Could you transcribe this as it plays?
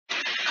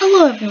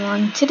Hello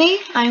everyone, today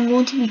I'm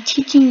going to be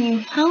teaching you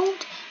how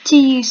to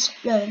use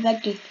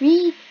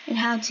Vector3 and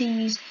how to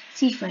use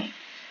CFrame.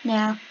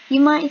 Now, you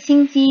might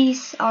think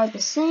these are the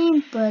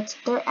same, but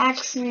they're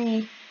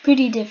actually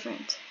pretty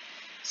different.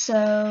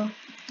 So,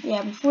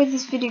 yeah, before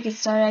this video gets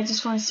started, I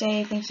just want to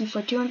say thank you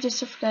for 200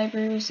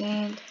 subscribers,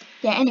 and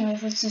yeah,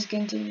 anyways, let's just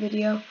get into the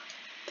video.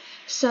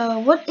 So,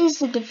 what is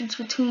the difference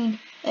between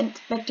a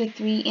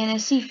Vector3 and a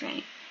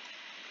CFrame?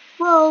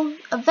 Well,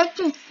 a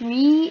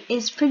vector3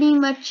 is pretty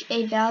much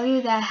a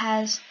value that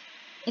has,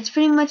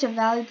 three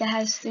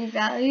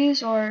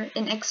values, or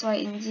an x, y,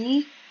 and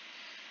z.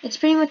 It's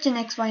pretty much an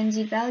x, y, and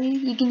z value.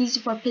 You can use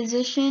it for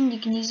position, you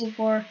can use it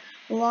for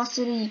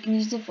velocity, you can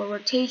use it for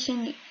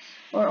rotation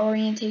or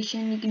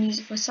orientation, you can use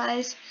it for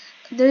size.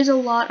 There's a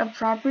lot of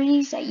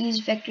properties that use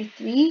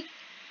vector3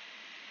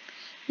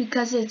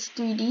 because it's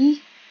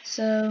 3D.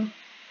 So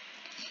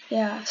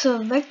yeah, so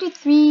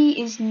vector3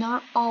 is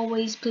not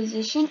always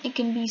position, it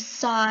can be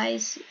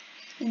size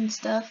and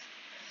stuff.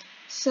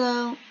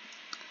 So,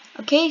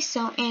 okay,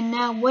 and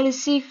now what is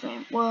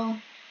CFrame? Well,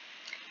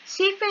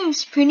 CFrame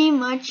is pretty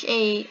much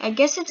I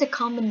guess it's a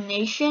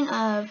combination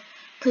of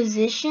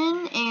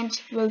position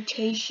and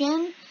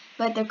rotation,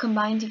 but they're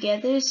combined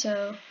together.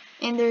 So,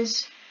 and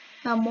there's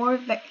more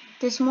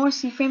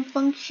CFrame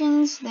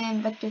functions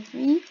than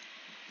vector3.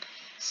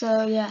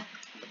 So yeah.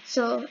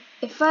 So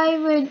if I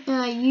would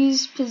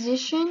use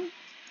position,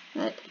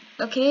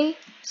 okay,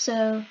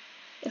 so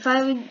if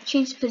I would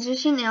change the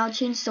position and I'll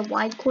change the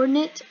y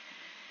coordinate,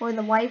 or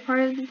the y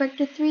part of the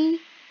vector3,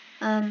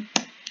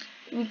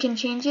 we can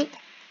change it.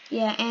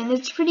 Yeah, and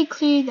it's pretty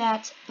clear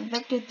that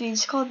vector3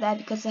 is called that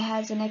because it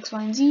has an x,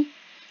 y, and z.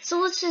 So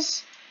let's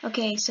just,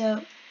 okay,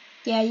 so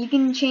yeah, you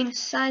can change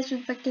size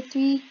with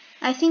vector3.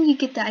 I think you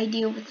get the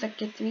idea with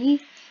vector3,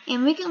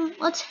 and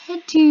let's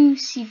head to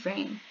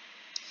CFrame.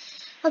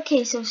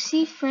 Okay, so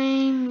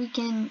CFrame,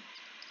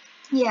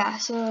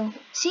 so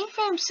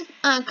CFrame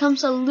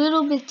comes a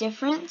little bit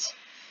different.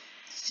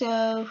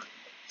 So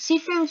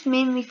CFrame is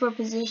mainly for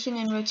position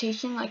and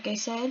rotation, like I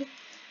said.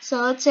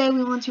 So let's say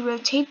we want to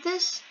rotate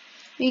this.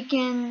 Let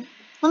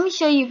me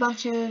show you a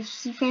bunch of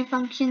CFrame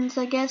functions,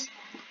 I guess.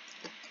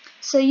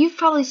 So you've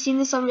probably seen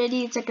this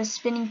already. It's like a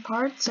spinning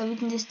part. So we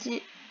can just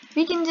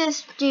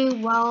do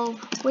while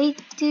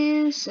wait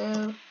do.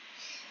 So,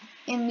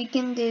 and we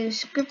can do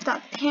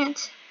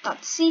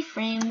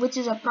script.parent.cframe, which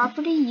is a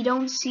property. You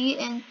don't see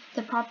it in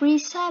the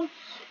properties tab,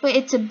 but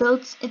it's a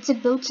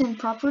built-in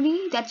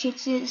property that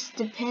changes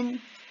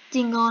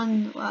depending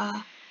on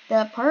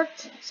the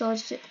part. So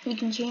we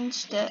can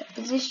change the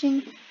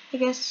position. I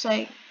guess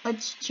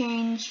let's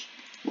change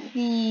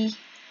the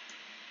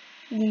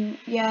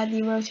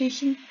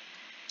rotation.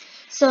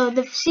 So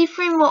the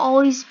CFrame will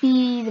always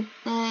be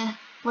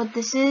what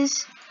this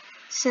is.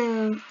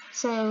 So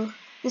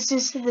this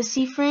is the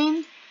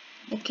CFrame.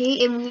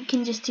 Okay, and we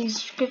can just do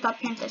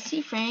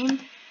script.parent.cframe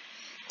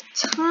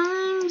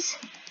times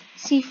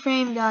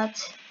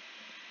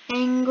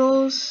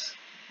CFrame.angles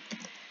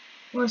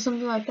or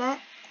something like that.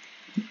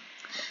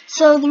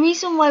 So the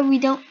reason why we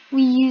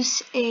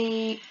use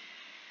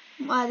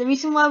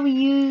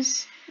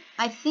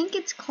I think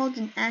it's called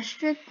an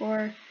asterisk,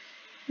 or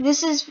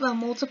this is a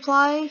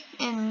multiply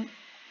in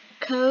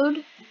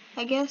code,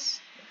 I guess.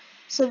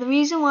 So the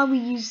reason why we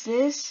use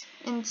this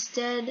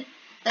instead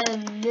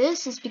of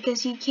this is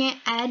because you can't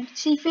add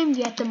CFrame,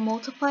 you have to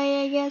multiply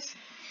it, I guess.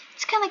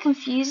 It's kind of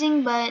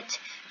confusing, but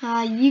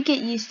you get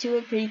used to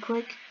it pretty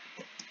quick.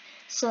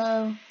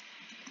 So,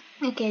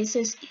 okay,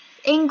 so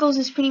angles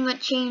is pretty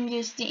much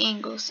changes the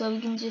angle. So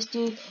we can just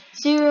do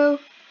 0,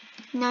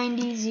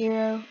 90,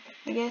 0,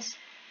 I guess.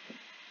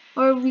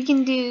 Or we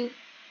can do,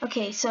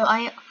 okay, so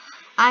I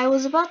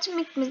was about to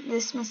make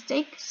this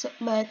mistake,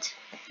 but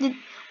the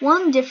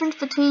one difference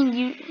between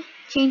you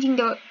changing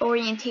the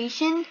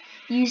orientation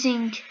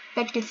using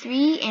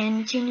vector3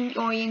 and changing the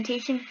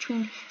orientation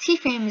between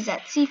CFrame is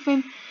that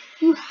CFrame,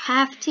 you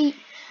have to,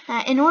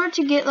 in order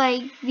to get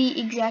like the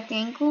exact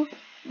angle,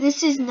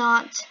 this is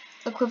not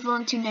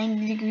equivalent to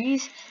 90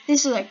 degrees.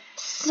 This is like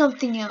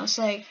something else.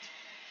 Like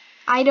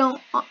I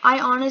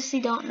honestly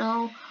don't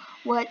know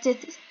what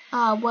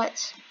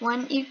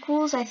one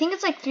equals. I think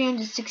it's like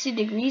 360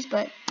 degrees,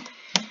 but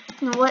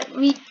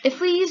if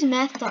we use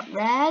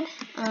math.rad,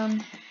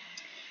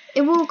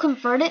 it will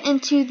convert it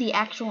into the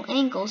actual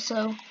angle.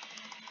 So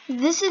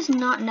this is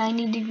not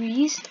 90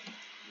 degrees,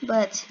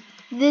 but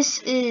this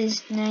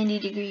is 90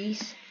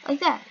 degrees,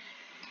 like that.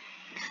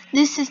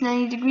 This is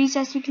 90 degrees,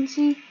 as you can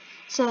see.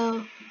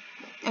 So,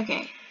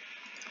 okay.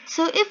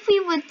 So if we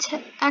would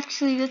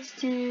actually, let's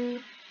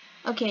do,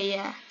 okay,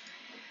 yeah.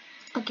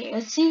 Okay,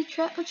 let's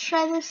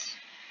try this.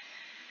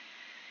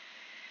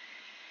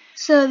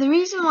 So the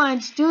reason why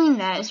it's doing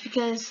that is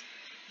because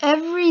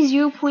every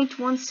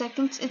 0.1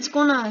 seconds it's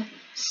gonna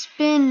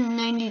spin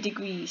 90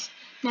 degrees.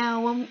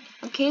 Now,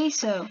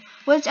 so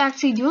what it's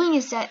actually doing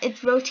is that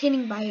it's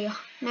rotating by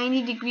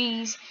 90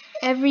 degrees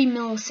every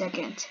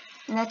millisecond,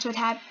 and that's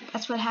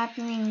what's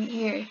happening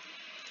here.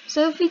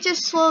 So if we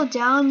just slow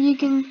down, you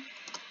can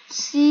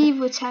see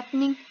what's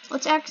happening.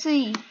 Let's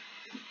actually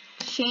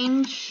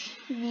change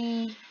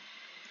the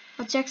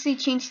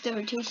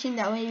rotation,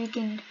 that way we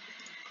can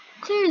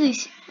clearly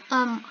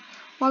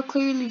more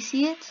clearly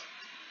see it.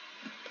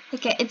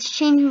 Okay, it's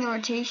changing the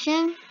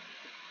rotation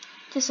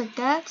just like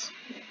that.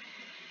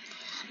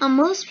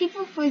 Most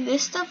people for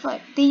this stuff,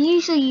 like, they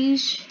usually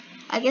use,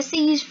 I guess they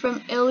use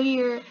from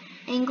earlier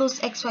angles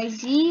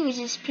XYZ, which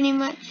is pretty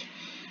much,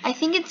 I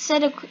think it's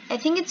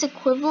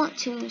equivalent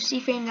to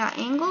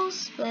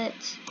CFrame.angles, but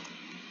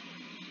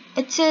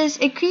it says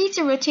it creates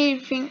a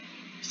rotated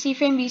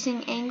CFrame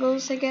using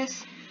angles, I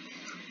guess.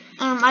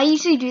 I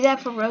usually do that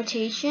for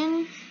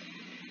rotation.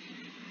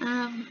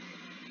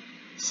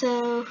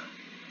 So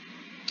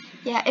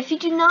yeah, if you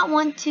do not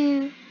want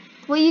to,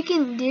 what you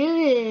can do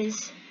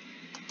is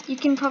you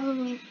can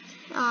probably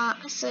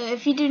so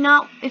if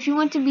you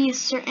want to be a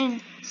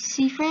certain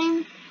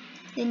CFrame,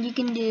 then you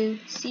can do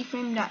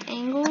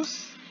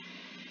CFrame.angles.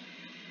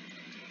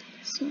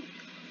 So,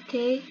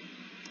 okay,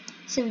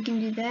 so we can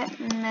do that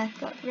in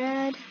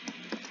math.rad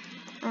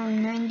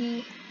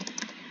 90.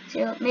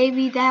 So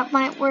maybe that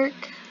might work.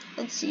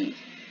 Let's see.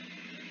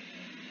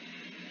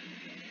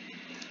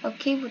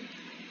 Okay,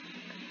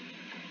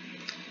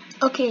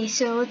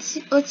 so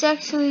let's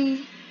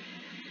actually.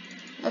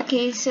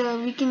 Okay,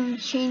 so we can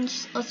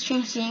change. Let's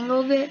change the angle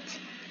a bit.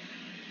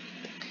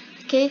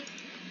 Okay,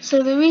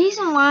 so the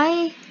reason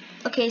why.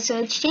 Okay, so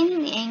it's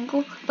changing the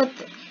angle, but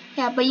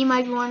you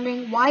might be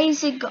wondering, why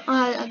is it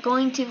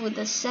going to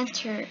the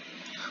center?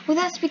 Well,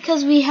 that's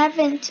because we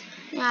don't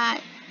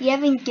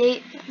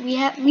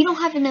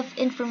have enough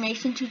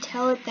information to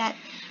tell it that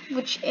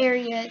which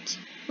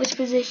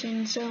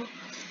position. So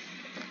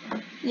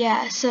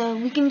yeah, so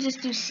we can just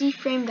do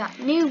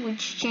CFrame.new,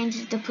 which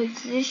changes the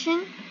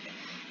position.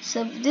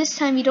 So this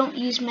time you don't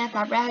use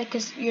math.rad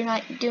because you're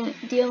not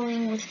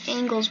dealing with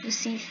angles with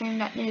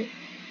CFrame.new.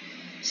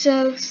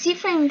 So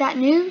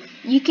CFrame.new,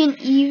 you can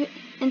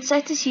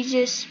inside this, you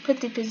just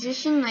put the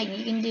position, like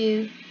you can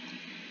do,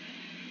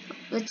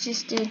 let's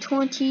just do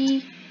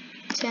 20,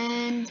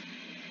 10,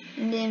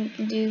 and then we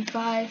can do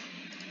 5.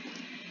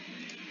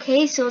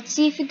 Okay, so let's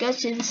see if it goes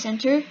to the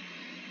center.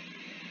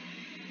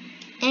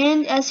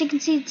 And as you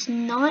can see, it's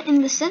not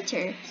in the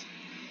center.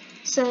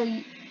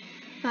 So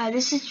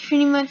this is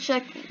pretty much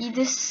like,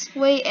 this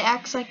way it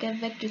acts like a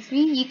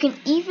Vector3. You can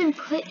even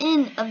put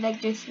in a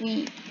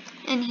Vector3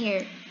 in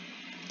here.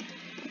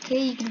 Okay,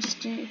 you can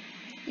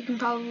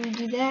probably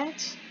do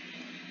that.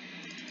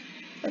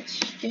 Let's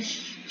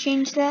just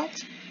change that.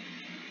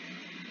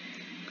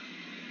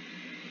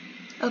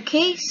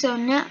 Okay, so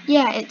now,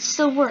 yeah, it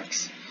still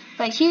works.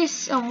 But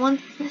here's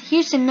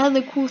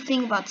another cool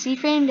thing about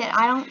CFrame that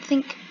I don't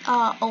think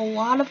a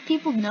lot of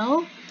people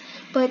know.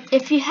 But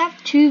if you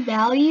have two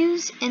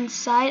values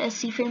inside a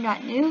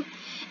CFrame.new,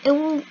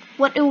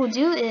 what it will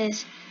do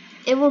is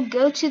it will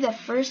go to the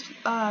first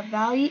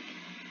value.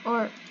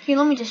 Or here,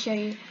 let me just show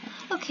you.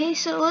 Okay,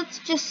 so let's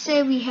just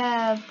say we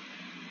have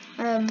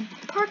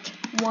part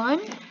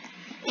 1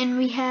 and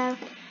we have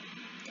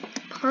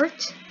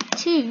part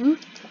 2.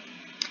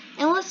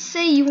 And let's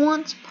say you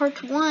want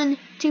part 1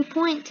 to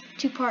point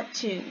to part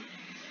 2.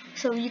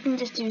 So you can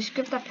just do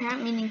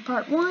script.parent, meaning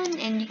part 1,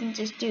 and you can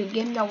just do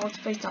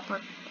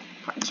game.workspace.part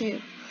 2.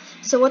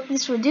 So what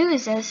this will do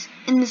is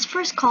in this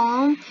first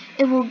column,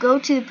 it will go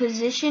to the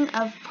position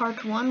of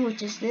part 1,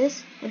 which is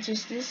this.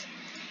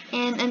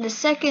 And in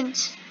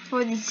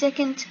for the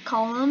second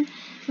column,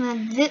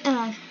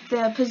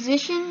 the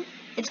position,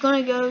 it's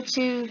going to go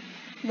to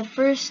the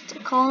first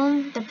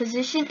column, the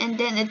position, and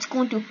then it's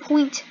going to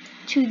point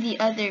to the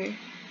other.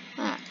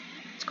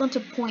 It's going to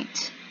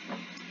point.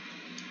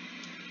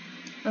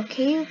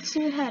 Okay, let's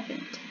see what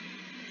happened.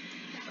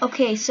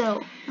 Okay,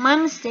 so my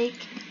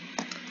mistake.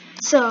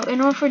 So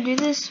in order to do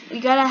this,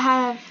 you gotta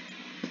have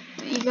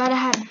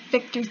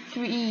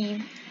Vector3.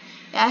 It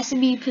has to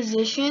be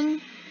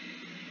position.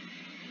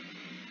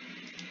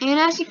 And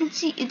as you can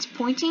see, it's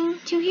pointing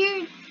to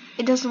here.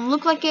 It doesn't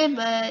look like it,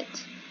 but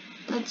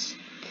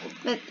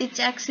it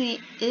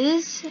actually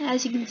is.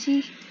 As you can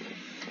see,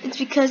 it's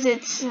because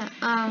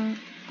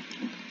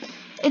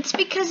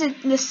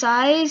the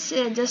size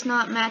does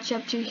not match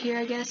up to here,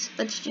 I guess.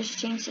 Let's just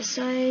change the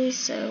size.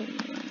 So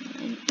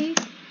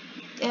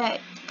 198.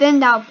 Then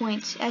that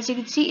points. As you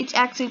can see, it's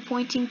actually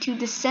pointing to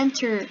the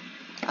center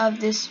of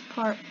this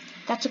part.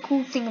 That's a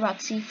cool thing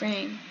about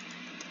CFrame.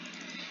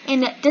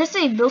 And there's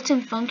a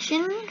built-in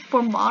function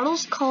for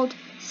models called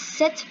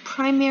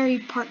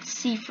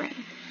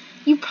setPrimaryPartCFrame.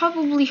 You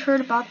probably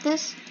heard about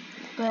this,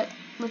 but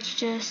let's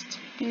just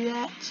do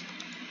that.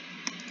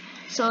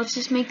 So let's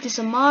just make this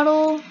a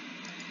model.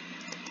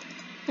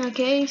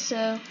 Okay,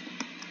 so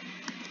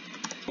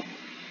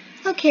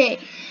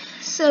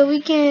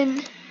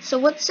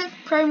what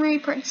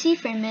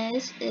setPrimaryPartCFrame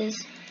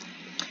is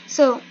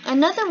so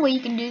another way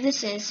you can do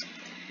this is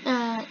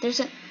there's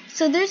a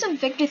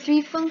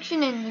Vector3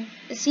 function and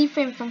a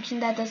CFrame function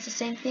that does the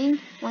same thing.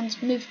 One's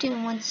move2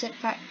 and one's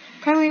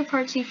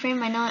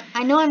setPrimaryPartCFrame.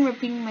 I know I'm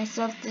repeating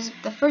myself. This is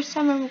the first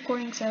time I'm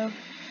recording, so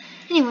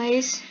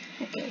anyways,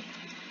 okay,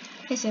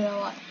 I say that a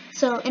lot.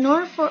 So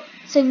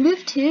So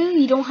move to,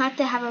 you don't have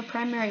to have a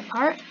primary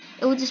part.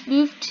 It will just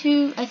move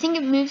to, I think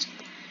it moves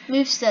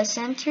the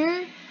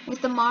center with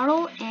the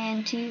model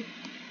and to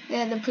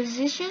the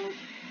position.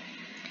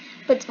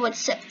 But what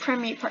set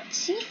primary part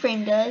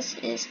CFrame does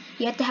is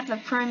you have to have a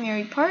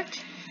primary part.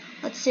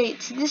 Let's say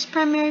it's this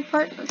primary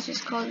part. Let's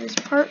just call this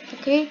part,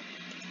 okay?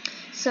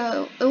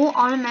 So it will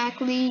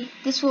automatically,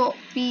 this will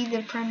be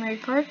the primary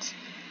part.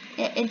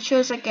 It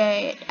shows like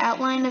a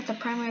outline of the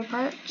primary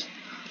part.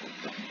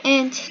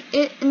 And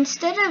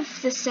instead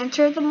of the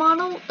center of the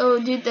model, it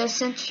will do the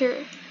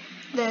center,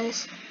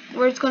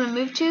 where it's going to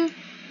move to.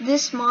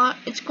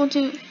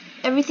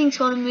 Everything's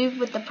going to move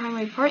with the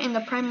primary part, and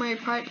the primary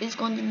part is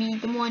going to be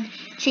the one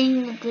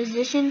changing the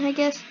position, I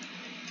guess.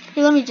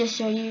 Here, let me just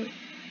show you.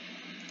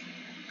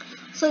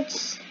 So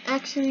it's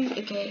actually,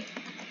 okay.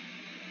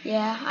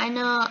 Yeah, I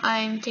know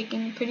I'm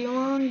taking pretty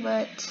long,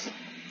 but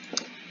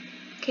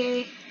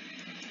okay.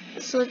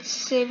 So let's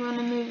say we want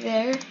to move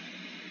there.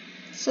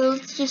 So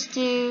let's just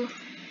do,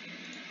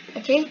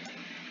 okay.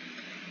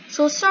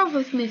 So let's start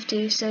with move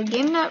to. So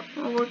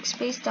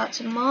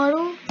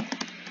game.workspace.model,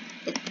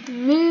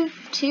 move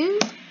to,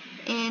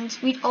 and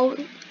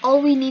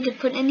all we need to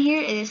put in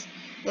here is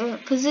the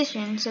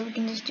position. So we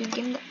can just do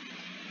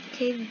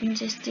we can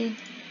just do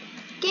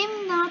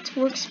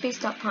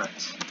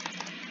game.workspace.parts.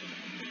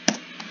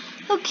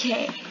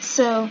 Okay,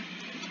 so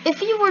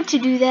if you were to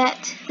do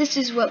that, this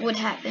is what would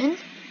happen.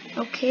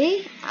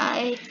 Okay,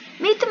 I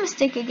made the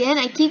mistake again.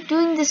 I keep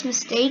doing this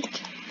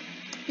mistake.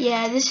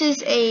 Yeah, this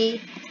is a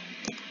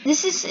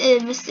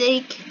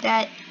mistake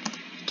that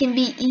can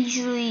be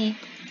easily,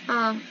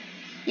 yeah,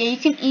 you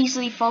can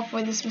easily fall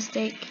for this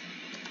mistake.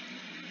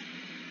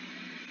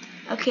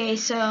 Okay,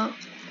 so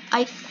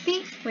I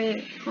think,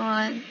 wait, hold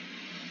on.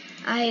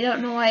 I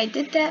don't know why I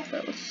did that,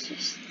 but let's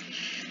just,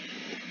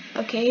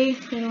 okay,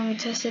 let me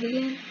test it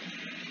again.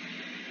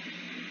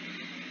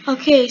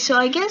 Okay, so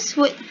I guess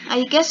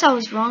I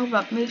was wrong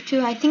about move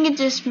to. I think it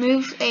just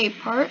moved a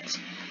part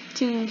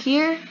to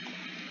here.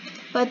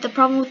 But the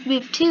problem with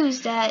move to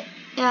is that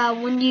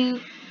when you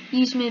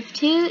use move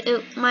to,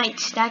 it might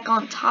stack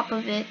on top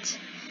of it,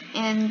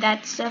 and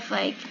that stuff,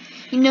 like,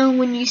 you know,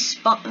 when you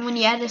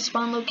add a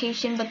spawn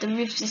location, but the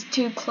roof is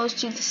too close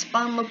to the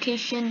spawn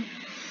location,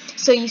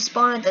 so you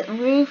spawn at the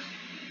roof,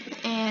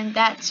 and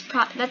that's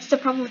the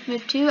problem with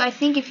move to. I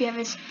think if you have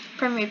this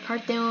primary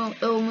part, then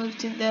it will move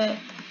to the,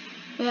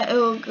 yeah, it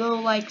will go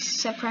like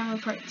set primary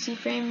part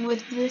CFrame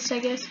with this, I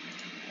guess.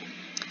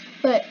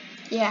 But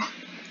yeah,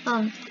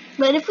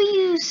 but if we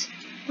use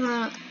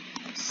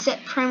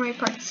set primary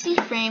part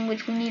CFrame,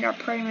 which we need our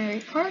primary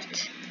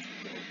part,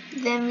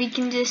 then we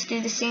can just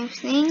do the same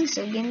thing.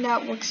 So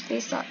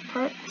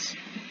game.workspace.parts.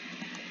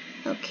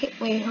 Okay,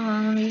 wait, hold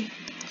on, let me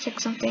check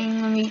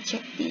something. Let me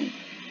check the.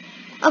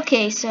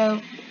 Okay, so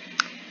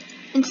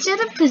instead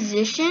of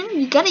position,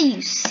 you gotta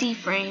use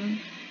CFrame.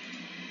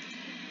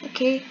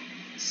 Okay,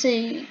 so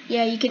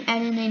yeah, you can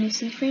add in a new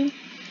CFrame,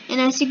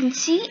 and as you can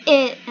see,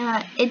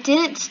 it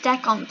didn't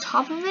stack on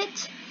top of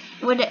it.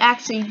 What it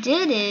actually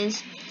did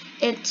is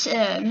it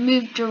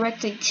moved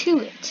directly to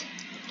it.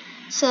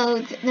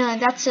 So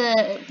that's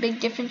a big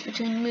difference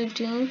between move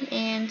to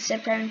and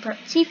set primary part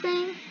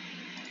CFrame.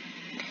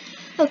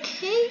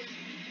 Okay,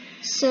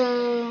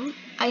 so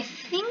I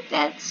think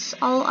that's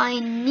all I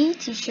need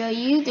to show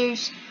you.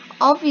 There's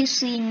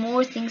obviously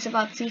more things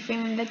about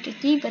CFrame and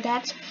Vector3, but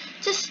that's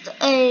just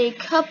a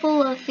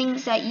couple of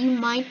things that you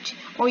might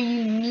or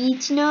you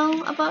need to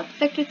know about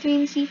Vector3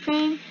 and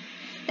CFrame.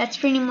 That's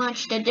pretty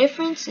much the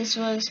difference. This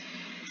was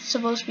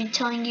supposed to be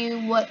telling you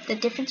what the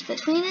difference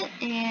between it,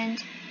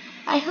 and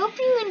I hope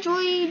you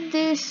enjoyed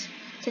this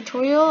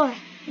tutorial.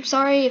 I'm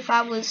sorry if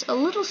I was a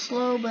little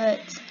slow, but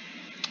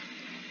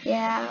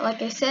yeah,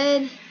 like I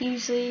said,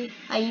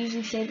 I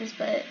usually say this,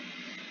 but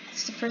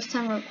it's the first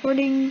time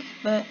recording,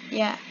 but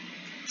yeah.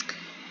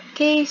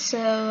 Okay, so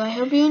I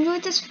hope you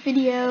enjoyed this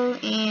video,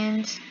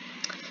 and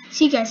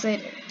see you guys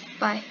later.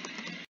 Bye.